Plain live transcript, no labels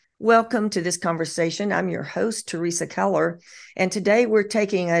Welcome to this conversation. I'm your host, Teresa Keller, and today we're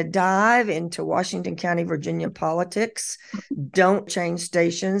taking a dive into Washington County, Virginia politics. Don't change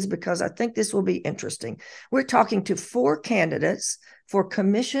stations because I think this will be interesting. We're talking to 4 candidates for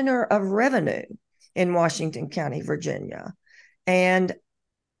Commissioner of Revenue in Washington County, Virginia. And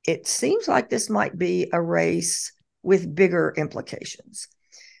it seems like this might be a race with bigger implications.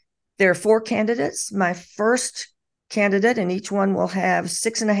 There are 4 candidates. My first candidate, and each one will have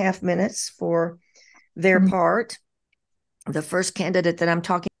 6.5 minutes for their part. The first candidate that I'm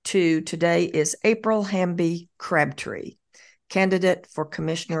talking to today is April Hamby Crabtree, candidate for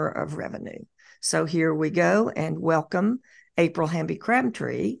Commissioner of Revenue. So here we go, and welcome April Hamby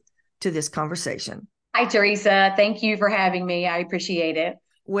Crabtree to this conversation. Hi, Teresa. Thank you for having me. I appreciate it.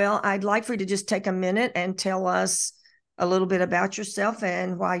 Well, I'd like for you to just take a minute and tell us a little bit about yourself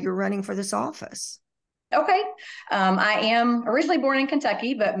and why you're running for this office. Okay. I am originally born in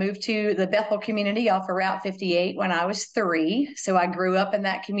Kentucky, but moved to the Bethel community off of Route 58 when I was 3. So I grew up in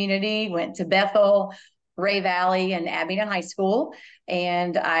that community, went to Bethel, Ray Valley, and Abingdon High School.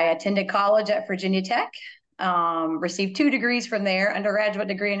 And I attended college at Virginia Tech, received 2 degrees from there, undergraduate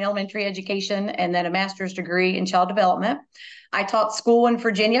degree in elementary education, and then a master's degree in child development. I taught school in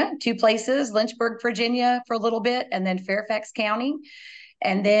Virginia, 2 places, Lynchburg, Virginia for a little bit, and then Fairfax County.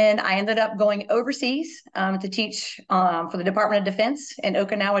 And then I ended up going overseas to teach for the Department of Defense in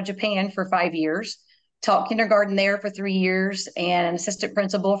Okinawa, Japan for 5 years. Taught kindergarten there for 3 years and an assistant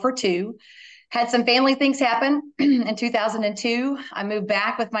principal for 2. Had some family things happen in 2002. I moved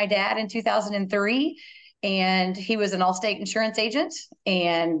back with my dad in 2003, and he was an Allstate insurance agent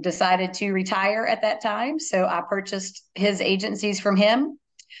and decided to retire at that time. So I purchased his agencies from him.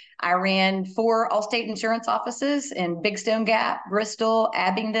 I ran 4 Allstate insurance offices in Big Stone Gap, Bristol,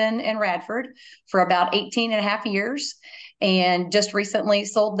 Abingdon, and Radford for about 18 and a half years, and just recently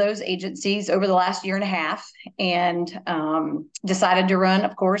sold those agencies over the last year and a half, and decided to run,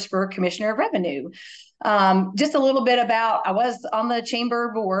 of course, for Commissioner of Revenue. Just a little bit about, I was on the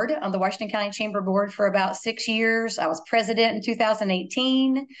chamber board, on the Washington County Chamber Board for about 6 years. I was president in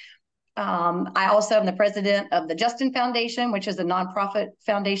 2018. I also am the president of the Justin Foundation, which is a nonprofit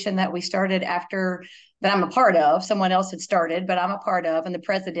foundation that we started after that I'm a part of. Someone else had started, but I'm a part of, and the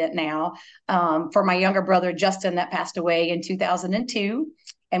president now, for my younger brother, Justin, that passed away in 2002.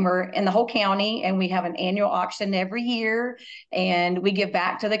 And we're in the whole county, and we have an annual auction every year, and we give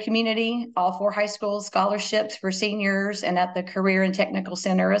back to the community, all 4 high school scholarships for seniors, and at the Career and Technical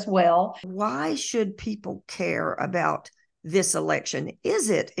Center as well. Why should people care about this election? Is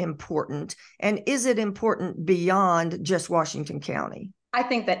it important? And is it important beyond just Washington County? I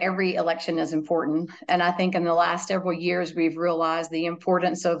think that every election is important. And I think in the last several years, we've realized the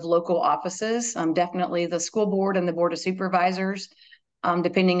importance of local offices, definitely the school board and the board of supervisors,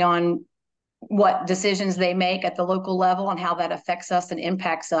 depending on what decisions they make at the local level and how that affects us and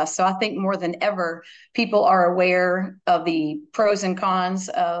impacts us. So I think more than ever, people are aware of the pros and cons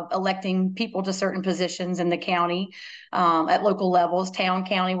of electing people to certain positions in the county, at local levels, town,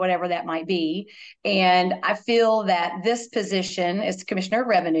 county, whatever that might be. And I feel that this position is Commissioner of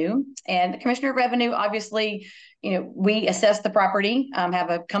Revenue. And Commissioner of Revenue, obviously, we assess the property, have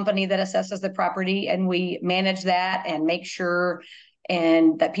a company that assesses the property, and we manage that and make sure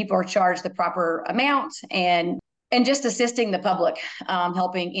and that people are charged the proper amount, and just assisting the public,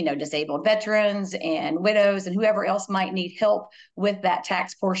 helping, disabled veterans and widows and whoever else might need help with that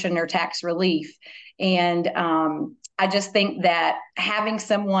tax portion or tax relief. And I just think that having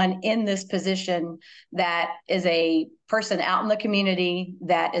someone in this position that is a person out in the community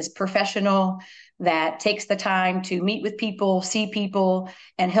that is professional, that takes the time to meet with people, see people,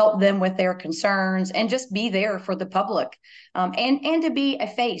 and help them with their concerns, and just be there for the public, and to be a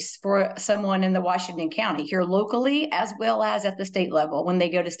face for someone in the Washington County here locally, as well as at the state level when they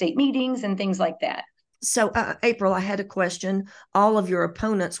go to state meetings and things like that. So, April, I had a question. All of your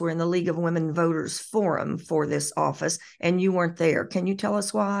opponents were in the League of Women Voters Forum for this office, and you weren't there. Can you tell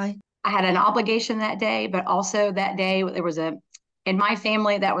us why? I had an obligation that day, but also that day there was in my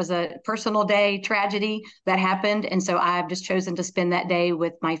family, that was a personal day tragedy that happened. And so I've just chosen to spend that day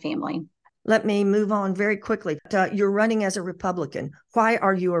with my family. Let me move on very quickly. You're running as a Republican. Why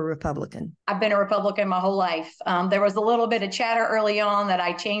are you a Republican? I've been a Republican my whole life. There was a little bit of chatter early on that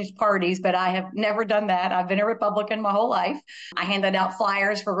I changed parties, but I have never done that. I've been a Republican my whole life. I handed out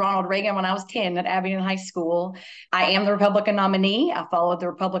flyers for Ronald Reagan when I was 10 at Abingdon High School. I am the Republican nominee. I followed the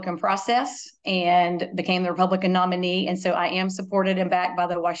Republican process and became the Republican nominee. And so I am supported and backed by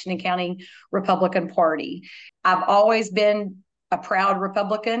the Washington County Republican Party. I've always been a proud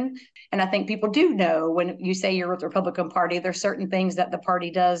Republican. And I think people do know when you say you're with the Republican Party, there's certain things that the party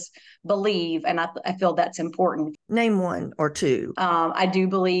does believe. And I feel that's important. Name one or two. I do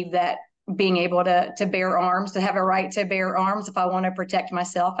believe that being able to bear arms, to have a right to bear arms. If I want to protect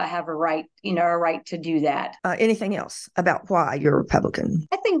myself, I have a right to do that. Anything else about why you're a Republican?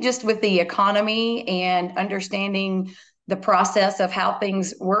 I think just with the economy and understanding the process of how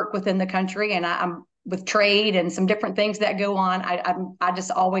things work within the country, and I'm with trade and some different things that go on, I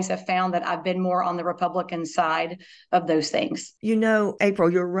just always have found that I've been more on the Republican side of those things. You know,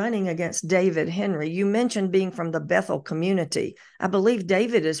 April, you're running against David Henry. You mentioned being from the Bethel community. I believe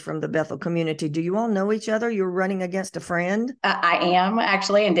David is from the Bethel community. Do you all know each other? You're running against a friend? I am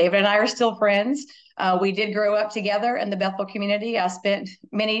actually, and David and I are still friends. We did grow up together in the Bethel community. I spent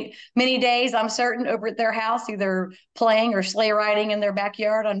many days, I'm certain, over at their house, either playing or sleigh riding in their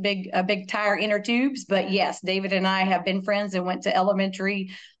backyard on big tire inner tubes. But yes, David and I have been friends and went to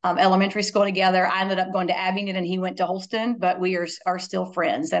elementary school together. I ended up going to Abingdon and he went to Holston, but we are still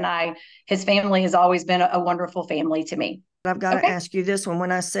friends. And his family has always been a wonderful family to me. I've got to ask you this one.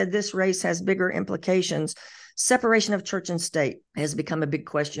 When I said this race has bigger implications, separation of church and state has become a big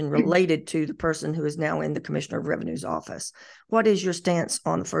question related to the person who is now in the Commissioner of Revenue's office. What is your stance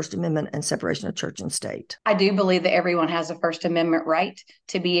on the First Amendment and separation of church and state? I do believe that everyone has a First Amendment right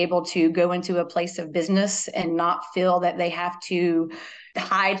to be able to go into a place of business and not feel that they have to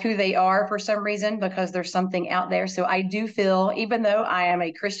hide who they are for some reason because there's something out there. So I do feel, even though I am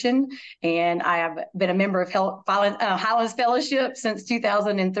a Christian and I have been a member of Highlands Fellowship since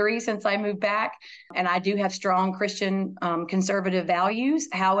 2003, since I moved back, and I do have strong Christian conservative values.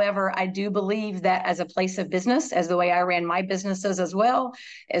 However, I do believe that as a place of business, as the way I ran my businesses as well,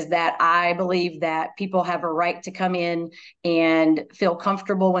 is that I believe that people have a right to come in and feel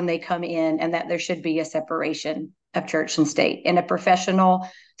comfortable when they come in, and that there should be a separation of church and state in a professional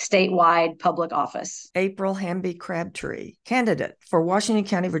statewide public office. April Hamby Crabtree, candidate for Washington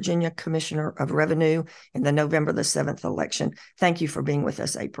County, Virginia Commissioner of Revenue in the November the 7th election. Thank you for being with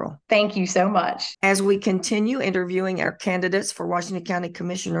us, April. Thank you so much. As we continue interviewing our candidates for Washington County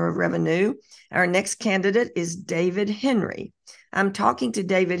Commissioner of Revenue, our next candidate is David Henry. I'm talking to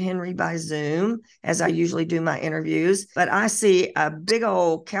David Henry by Zoom, as I usually do my interviews, but I see a big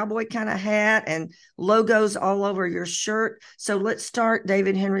old cowboy kind of hat and logos all over your shirt. So let's start,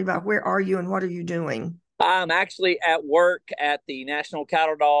 David Henry, by where are you and what are you doing? I'm actually at work at the National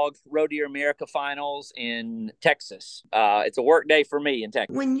Cattle Dog Road Deer America Finals in Texas. It's a work day for me in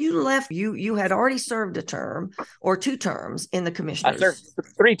Texas. When you left, you had already served a term or 2 terms in the commissioner's. I served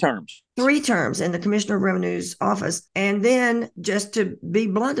 3 terms. 3 terms in the Commissioner of Revenue's office. And then, just to be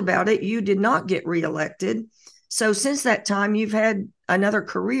blunt about it, you did not get reelected. So since that time, you've had another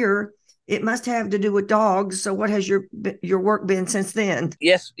career. It must have to do with dogs. So what has your work been since then?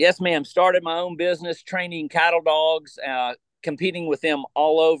 Yes, ma'am. Started my own business training cattle dogs, competing with them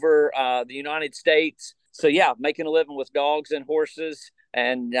all over the United States. So yeah, making a living with dogs and horses,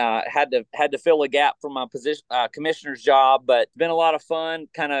 and had to fill a gap from my position, commissioner's job. But it's been a lot of fun,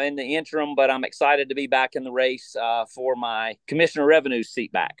 kind of in the interim. But I'm excited to be back in the race for my Commissioner of Revenue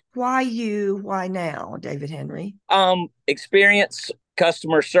seat back. Why you? Why now, David Henry? Experience.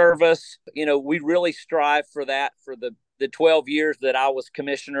 Customer service, we really strive for that. For the 12 years that I was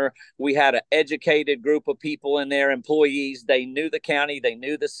commissioner, we had an educated group of people in there, employees. They knew the county, they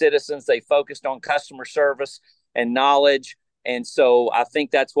knew the citizens, they focused on customer service and knowledge. And so I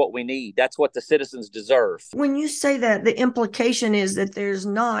think that's what we need. That's what the citizens deserve. When you say that, the implication is that there's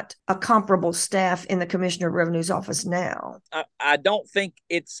not a comparable staff in the Commissioner of Revenue's office now. I don't think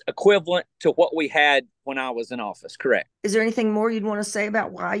it's equivalent to what we had when I was in office. Correct. Is there anything more you'd want to say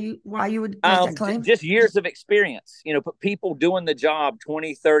about why you would make that claim? Just years of experience. People doing the job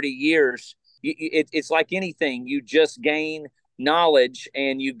 20, 30 years. It's like anything. You just gain knowledge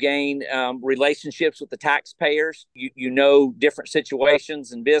and you gain relationships with the taxpayers. You know different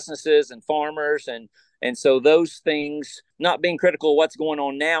situations and businesses and farmers, and so those things, not being critical of what's going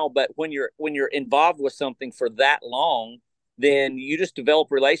on now, but when you're involved with something for that long, then you just develop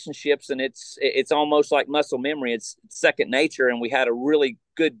relationships, and it's almost like muscle memory. It's second nature. And we had a really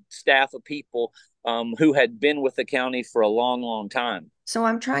good staff of people who had been with the county for a long, long time. So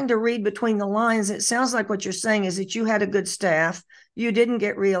I'm trying to read between the lines. It sounds like what you're saying is that you had a good staff, you didn't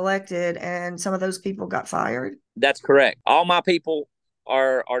get reelected, and some of those people got fired? That's correct. All my people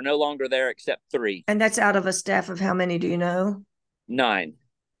are no longer there except 3. And that's out of a staff of how many, do you know? 9.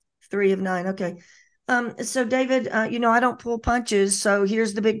 3 of 9, okay. So David, I don't pull punches. So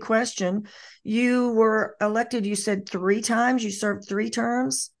here's the big question. You were elected, you said 3 times, you served 3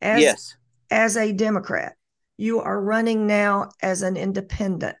 terms? Yes. As a Democrat. you are running now as an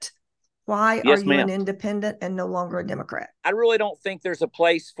independent. Why are Yes, you ma'am. an independent and no longer a Democrat? I really don't think there's a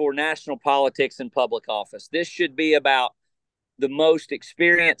place for national politics in public office. This should be about the most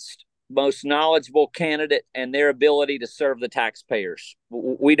experienced, most knowledgeable candidate and their ability to serve the taxpayers.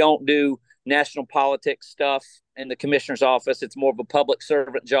 We don't do national politics stuff in the commissioner's office. It's more of a public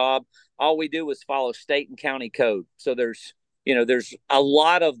servant job. All we do is follow state and county code. So there's a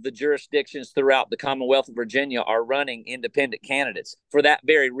lot of the jurisdictions throughout the Commonwealth of Virginia are running independent candidates for that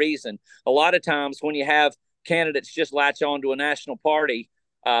very reason. A lot of times when you have candidates just latch on to a national party,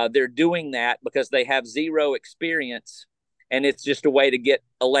 they're doing that because they have zero experience, and it's just a way to get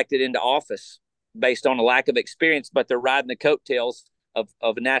elected into office based on a lack of experience, but they're riding the coattails of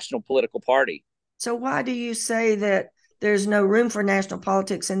a national political party. So why do you say that there's no room for national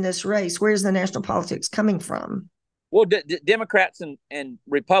politics in this race? Where's the national politics coming from? Well, Democrats and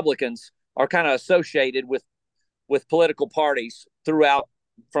Republicans are kind of associated with political parties throughout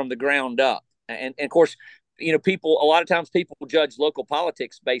from the ground up. And of course, a lot of times people judge local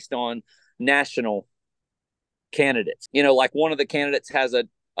politics based on national candidates. Like one of the candidates has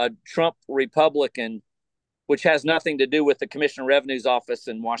a Trump Republican, which has nothing to do with the Commissioner of Revenue's office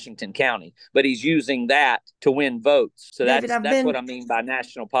in Washington County, but he's using that to win votes. So David, that's what I mean by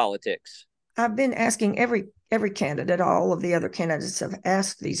national politics. I've been asking every candidate, all of the other candidates have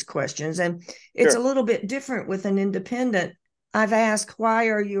asked these questions, and it's a little bit different with an independent. I've asked, why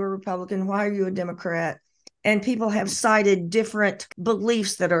are you a Republican? Why are you a Democrat? And people have cited different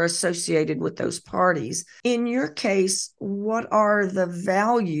beliefs that are associated with those parties. In your case, what are the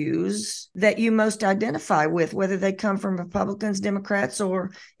values that you most identify with, whether they come from Republicans, Democrats, or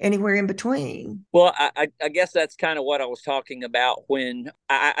anywhere in between? Well, I guess that's kind of what I was talking about when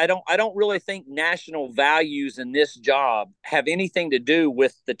I don't really think national values in this job have anything to do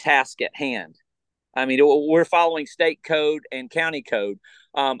with the task at hand. I mean, we're following state code and county code.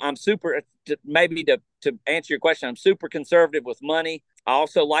 I'm super, maybe to answer your question, I'm super conservative with money. I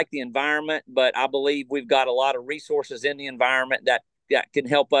also like the environment, but I believe we've got a lot of resources in the environment that can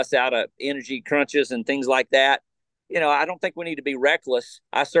help us out of energy crunches and things like that. I don't think we need to be reckless.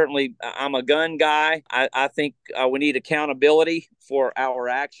 I'm a gun guy. I think we need accountability for our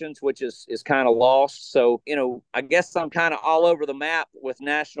actions, which is kind of lost. So, I guess I'm kind of all over the map with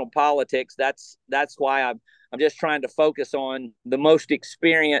national politics. That's why I'm just trying to focus on the most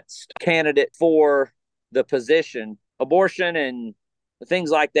experienced candidate for the position. Abortion and things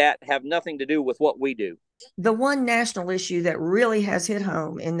like that have nothing to do with what we do. The one national issue that really has hit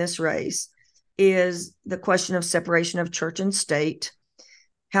home in this race is the question of separation of church and state,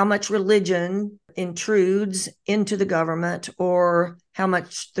 how much religion intrudes into the government or how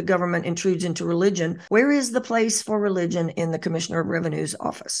much the government intrudes into religion. Where is the place for religion in the Commissioner of Revenue's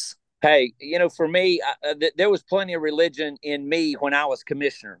office? Hey, for me, there was plenty of religion in me when I was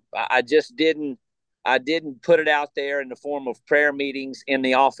commissioner. I just didn't put it out there in the form of prayer meetings in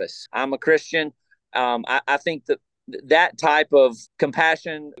the office. I'm a Christian. I think that type of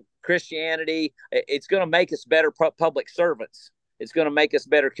compassion, Christianity, it's going to make us better public servants. It's going to make us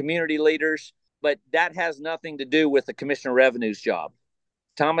better community leaders, but that has nothing to do with the Commissioner of Revenue's job.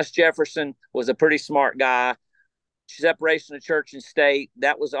 Thomas Jefferson was a pretty smart guy. Separation of church and state,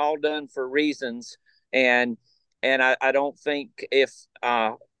 that was all done for reasons. And I don't think it's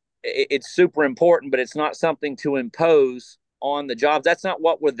super important, but it's not something to impose on the jobs. That's not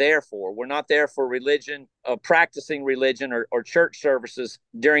what we're there for. We're not there for religion, practicing religion or church services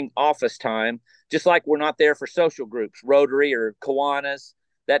during office time, just like we're not there for social groups, Rotary or Kiwanis.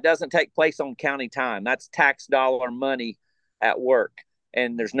 That doesn't take place on county time. That's tax dollar money at work.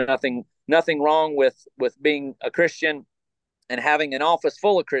 And there's nothing wrong with being a Christian and having an office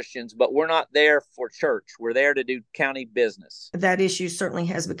full of Christians, but we're not there for church. We're there to do county business. That issue certainly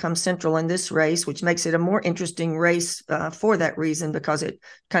has become central in this race, which makes it a more interesting race for that reason, because it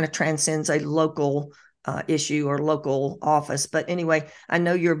kind of transcends a local issue or local office. But anyway, I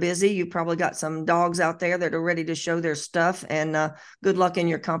know you're busy. You probably got some dogs out there that are ready to show their stuff, and good luck in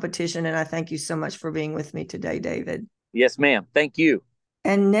your competition. And I thank you so much for being with me today, David. Yes, ma'am. Thank you.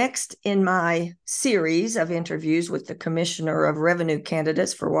 And next in my series of interviews with the Commissioner of Revenue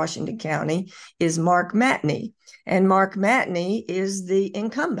candidates for Washington County is Mark Matney. And Mark Matney is the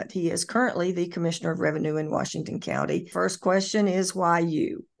incumbent. He is currently the Commissioner of Revenue in Washington County. First question is, why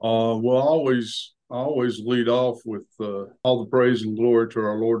you? Well, I always lead off with all the praise and glory to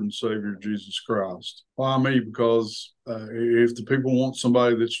our Lord and Savior, Jesus Christ. Why me? Because if the people want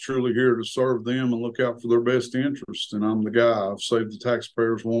somebody that's truly here to serve them and look out for their best interest, and I'm the guy. I've saved the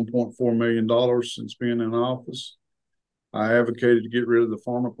taxpayers $1.4 million since being in office. I advocated to get rid of the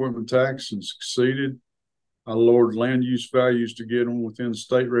farm equipment tax and succeeded. I lowered land use values to get them within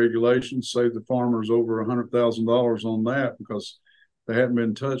state regulations, saved the farmers over $100,000 on that because they hadn't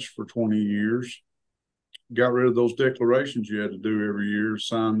been touched for 20 years. Got rid of those declarations you had to do every year,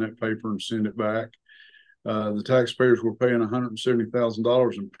 sign that paper and send it back. The taxpayers were paying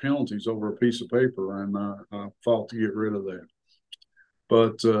 $170,000 in penalties over a piece of paper, and I fought to get rid of that.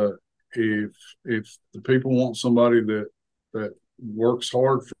 But if the people want somebody that works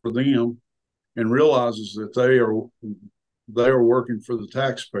hard for them and realizes that they are working for the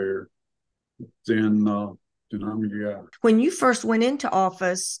taxpayer, then I'm your guy. When you first went into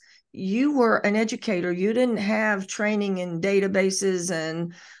office, you were an educator. You didn't have training in databases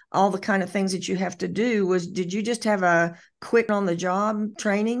and all the kind of things that you have to do. Did you just have a quick on the job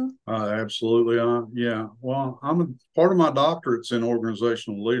training? Absolutely. Yeah. Well, part of my doctorate's in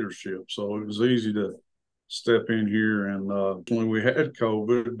organizational leadership, so it was easy to step in here. And when we had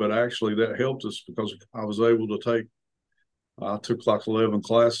COVID, but actually that helped us because I was able to I took like 11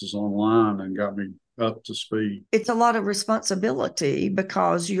 classes online and got me up to speed. It's a lot of responsibility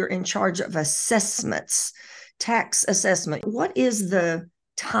because you're in charge of assessments, tax assessment. What is the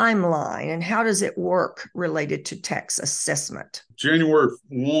timeline and how does it work related to tax assessment? January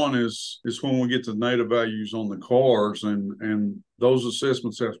 1 is when we get the native values on the cars, and those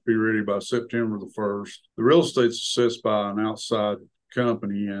assessments have to be ready by September the 1st. The real estate's assessed by an outside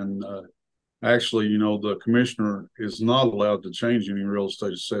company, and actually, the commissioner is not allowed to change any real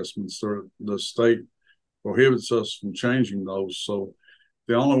estate assessments. The state prohibits us from changing those. So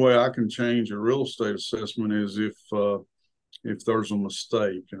the only way I can change a real estate assessment is if there's a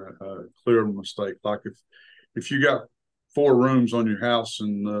mistake, a clear mistake. Like if you got 4 rooms on your house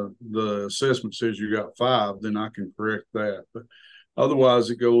and the assessment says you got 5, then I can correct that. But otherwise,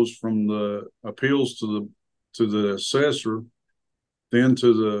 it goes from the appeals to the assessor, then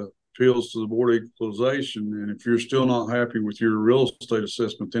to the appeals to the Board of Equalization. And if you're still not happy with your real estate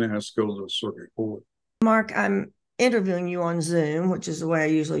assessment, then it has to go to the circuit court. Mark, I'm interviewing you on Zoom, which is the way I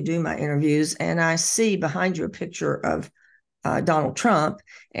usually do my interviews, and I see behind you a picture of Donald Trump,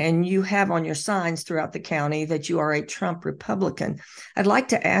 and you have on your signs throughout the county that you are a Trump Republican. I'd like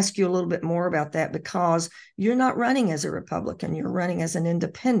to ask you a little bit more about that because you're not running as a Republican, you're running as an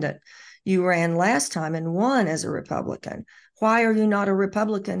independent. You ran last time and won as a Republican. Why are you not a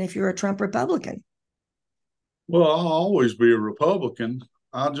Republican if you're a Trump Republican? Well, I'll always be a Republican.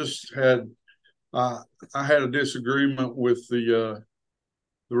 I just had I had a disagreement with the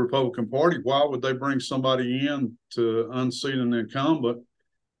Republican Party. Why would they bring somebody in to unseat an incumbent?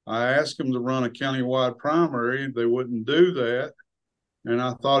 I asked them to run a countywide primary. They wouldn't do that, and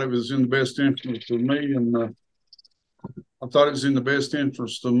I thought it was in the best interest of me and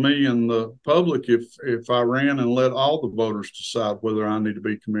the public if I ran and let all the voters decide whether I need to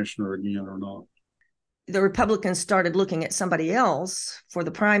be commissioner again or not. The Republicans started looking at somebody else for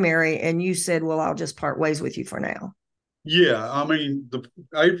the primary, and you said, well, I'll just part ways with you for now. Yeah, I mean, the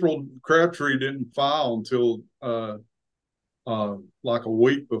April Crabtree didn't file until like a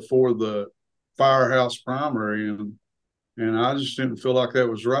week before the firehouse primary, and I just didn't feel like that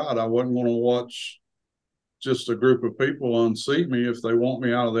was right. I wasn't going to watch just a group of people unseat me. If they want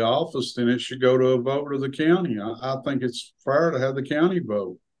me out of the office, then it should go to a vote of the county. I think it's fair to have the county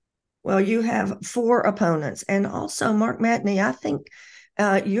vote. Well, you have 4 opponents, and also Mark Matney, I think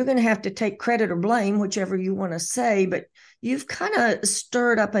you're going to have to take credit or blame, whichever you want to say, but you've kind of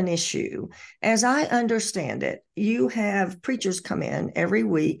stirred up an issue. As I understand it, you have preachers come in every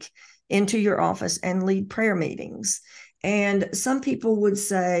week into your office and lead prayer meetings. And some people would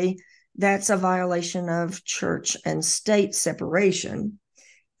say that's a violation of church and state separation.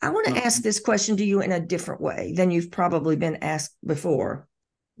 I want to ask this question to you in a different way than you've probably been asked before.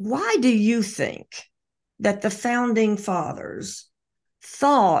 Why do you think that the founding fathers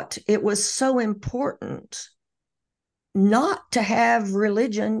thought it was so important not to have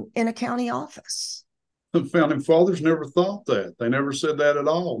religion in a county office? The founding fathers never thought that. They never said that at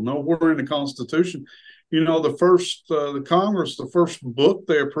all. Nowhere in the Constitution. The Congress, the first book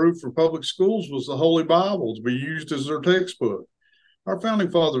they approved for public schools was the Holy Bible to be used as their textbook. Our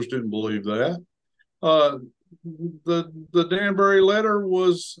founding fathers didn't believe that. The Danbury letter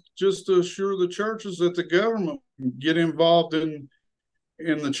was just to assure the churches that the government would get involved in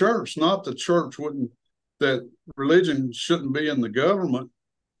the church, not the church that religion shouldn't be in the government.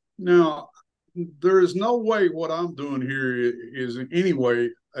 Now, there is no way what I'm doing here is in any way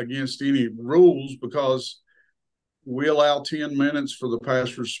against any rules, because we allow 10 minutes for the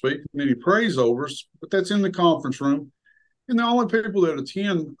pastor to speak and then he prays over us, but that's in the conference room. And the only people that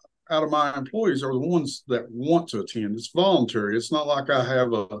attend out of my employees are the ones that want to attend. It's voluntary. It's not like I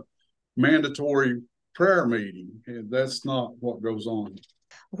have a mandatory prayer meeting. And that's not what goes on.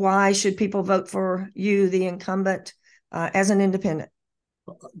 Why should people vote for you, the incumbent, as an independent?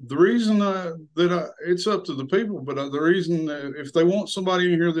 The reason it's up to the people, but the reason if they want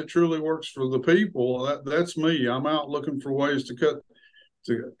somebody in here that truly works for the people, that's me. I'm out looking for ways to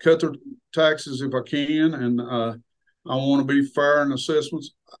cut their taxes if I can, and I want to be fair in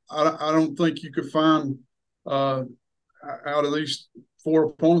assessments. I don't think you could find out of these four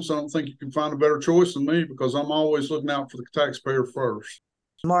opponents, I don't think you can find a better choice than me, because I'm always looking out for the taxpayer first.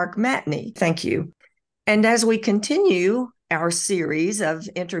 Mark Matney, thank you. And as we continue our series of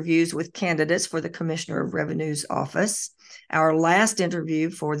interviews with candidates for the Commissioner of Revenue's office, our last interview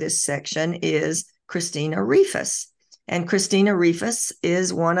for this section is Christina Rehfull. And Christina Rehfull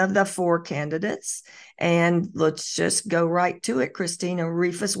is one of the four candidates. And let's just go right to it. Christina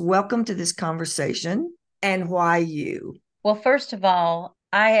Rehfull, welcome to this conversation. And why you? Well, first of all,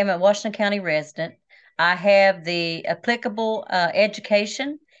 I am a Washington County resident. I have the applicable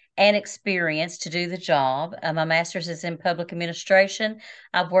education and experience to do the job. My master's is in public administration.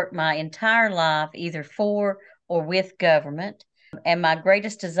 I've worked my entire life either for or with government. And my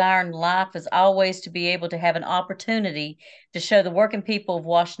greatest desire in life is always to be able to have an opportunity to show the working people of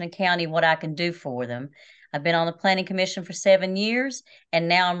Washington County what I can do for them. I've been on the Planning Commission for 7 years, and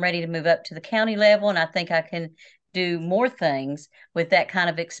now I'm ready to move up to the county level, and I think I can do more things with that kind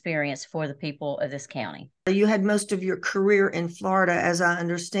of experience for the people of this county. You had most of your career in Florida, as I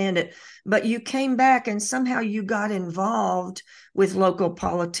understand it, but you came back and somehow you got involved with local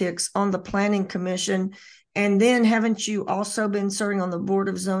politics on the Planning Commission. And then haven't you also been serving on the Board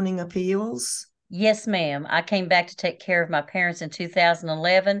of Zoning Appeals? Yes, ma'am. I came back to take care of my parents in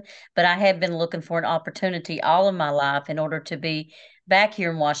 2011, but I have been looking for an opportunity all of my life in order to be back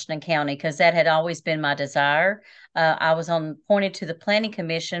here in Washington County, because that had always been my desire. I was appointed to the Planning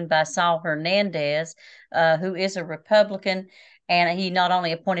Commission by Saul Hernandez, who is a Republican, and he not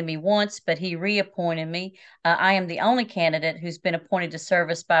only appointed me once, but he reappointed me. I am the only candidate who's been appointed to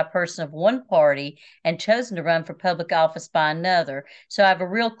service by a person of one party and chosen to run for public office by another. So I have a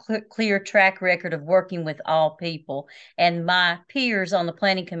real clear track record of working with all people. And my peers on the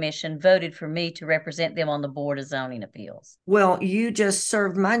Planning Commission voted for me to represent them on the Board of Zoning Appeals. Well, you just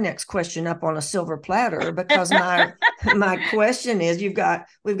served my next question up on a silver platter, because my question is, we've got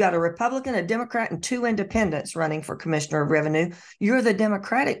a Republican, a Democrat, and two independents running for Commissioner of Revenue. You're the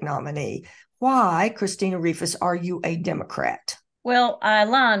Democratic nominee. Why, Christina Rehfull, are you a Democrat? Well, I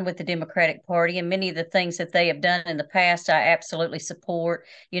align with the Democratic Party, and many of the things that they have done in the past, I absolutely support.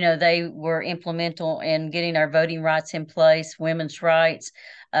 You know, they were implemental in getting our voting rights in place, women's rights,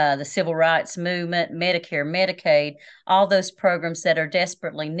 the civil rights movement, Medicare, Medicaid, all those programs that are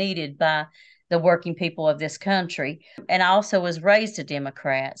desperately needed by the working people of this country. And I also was raised a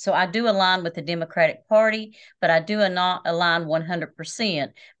Democrat. So I do align with the Democratic Party, but I do not align 100%.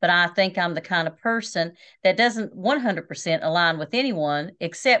 But I think I'm the kind of person that doesn't 100% align with anyone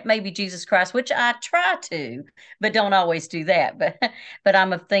except maybe Jesus Christ, which I try to, but don't always do that. But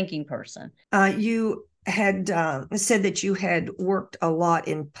I'm a thinking person. You had said that you had worked a lot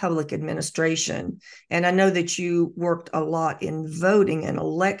in public administration, and I know that you worked a lot in voting and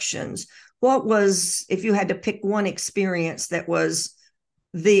elections. What was, if you had to pick one experience that was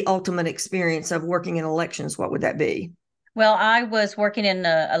the ultimate experience of working in elections, what would that be? Well, I was working in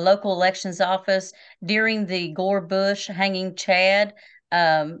a local elections office during the Gore-Bush hanging Chad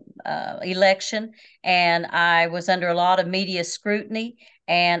election, and I was under a lot of media scrutiny,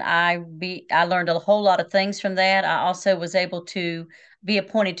 and I learned a whole lot of things from that. I also was able to be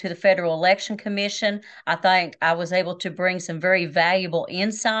appointed to the Federal Election Commission. I think I was able to bring some very valuable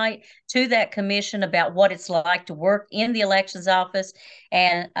insight to that commission about what it's like to work in the elections office.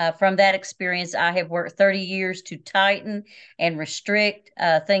 And from that experience, I have worked 30 years to tighten and restrict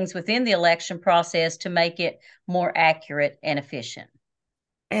things within the election process to make it more accurate and efficient.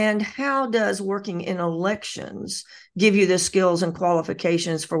 And how does working in elections give you the skills and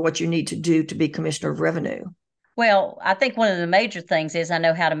qualifications for what you need to do to be Commissioner of Revenue? Well, I think one of the major things is I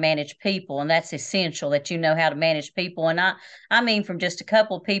know how to manage people, and that's essential that you know how to manage people. And I mean, from just a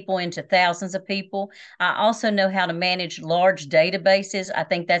couple of people into thousands of people. I also know how to manage large databases. I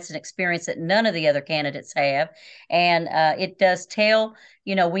think that's an experience that none of the other candidates have. And it does tell,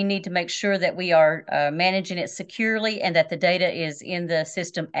 you know, we need to make sure that we are managing it securely and that the data is in the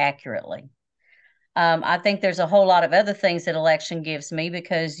system accurately. I think there's a whole lot of other things that election gives me,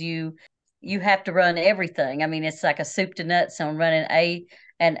 because you have to run everything. I mean, it's like a soup to nuts on running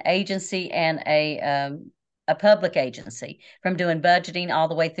an agency and a public agency, from doing budgeting all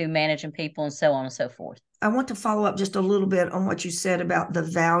the way through managing people and so on and so forth. I want to follow up just a little bit on what you said about the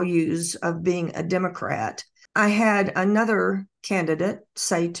values of being a Democrat. I had another candidate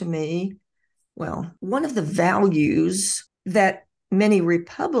say to me, well, one of the values that many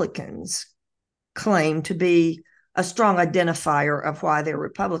Republicans claim to be a strong identifier of why they're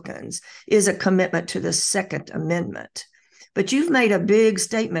Republicans is a commitment to the Second Amendment. But you've made a big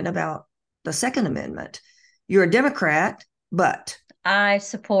statement about the Second Amendment. You're a Democrat, but I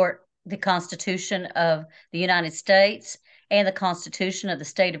support the Constitution of the United States and the Constitution of the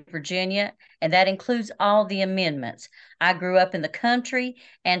state of Virginia, and that includes all the amendments. I grew up in the country,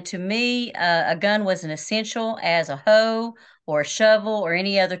 and to me, a gun was an essential as a hoe or a shovel or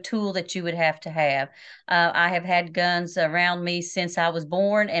any other tool that you would have to have. I have had guns around me since I was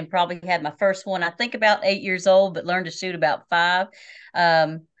born, and probably had my first one, I think, about 8 years old, but learned to shoot about 5.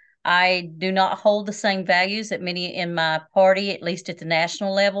 I do not hold the same values that many in my party, at least at the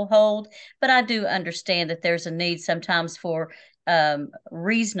national level, hold, but I do understand that there's a need sometimes for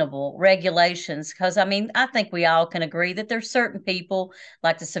reasonable regulations, because I mean, I think we all can agree that there's certain people,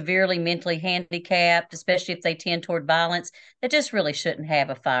 like the severely mentally handicapped, especially if they tend toward violence, that just really shouldn't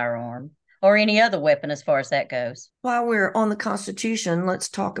have a firearm or any other weapon as far as that goes. While we're on the Constitution, let's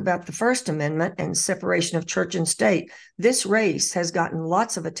talk about the First Amendment and separation of church and state. This race has gotten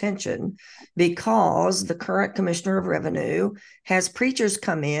lots of attention because the current Commissioner of Revenue has preachers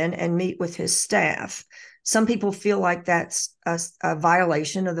come in and meet with his staff. Some people feel like that's a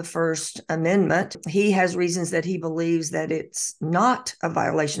violation of the First Amendment. He has reasons that he believes that it's not a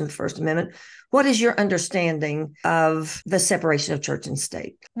violation of the First Amendment. What is your understanding of the separation of church and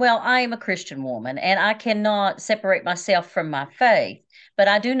state? Well, I am a Christian woman, and I cannot separate myself from my faith. But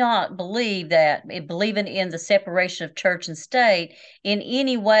I do not believe that believing in the separation of church and state in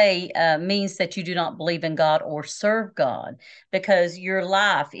any way means that you do not believe in God or serve God, because your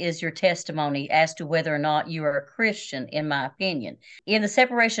life is your testimony as to whether or not you are a Christian, in my opinion. In the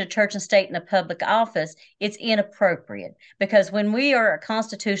separation of church and state in a public office, it's inappropriate, because when we are a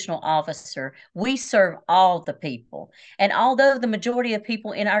constitutional officer, we serve all the people. And although the majority of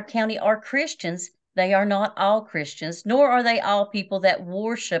people in our county are Christians, they are not all Christians, nor are they all people that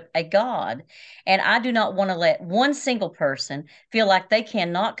worship a God. And I do not want to let one single person feel like they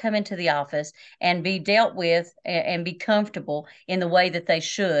cannot come into the office and be dealt with and be comfortable in the way that they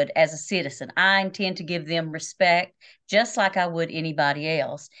should as a citizen. I intend to give them respect just like I would anybody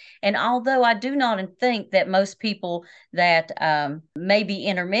else. And although I do not think that most people that maybe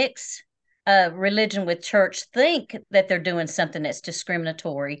intermix religion with church think that they're doing something that's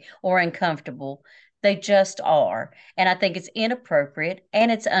discriminatory or uncomfortable, they just are. And I think it's inappropriate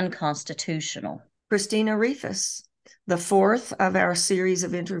and it's unconstitutional. Christina Rehfull, the fourth of our series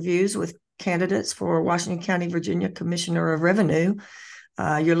of interviews with candidates for Washington County, Virginia Commissioner of Revenue.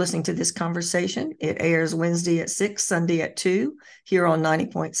 You're listening to this conversation. It airs Wednesday at 6, Sunday at 2, here on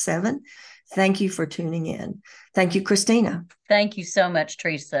 90.7. Thank you for tuning in. Thank you, Christina. Thank you so much,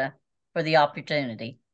 Teresa, for the opportunity.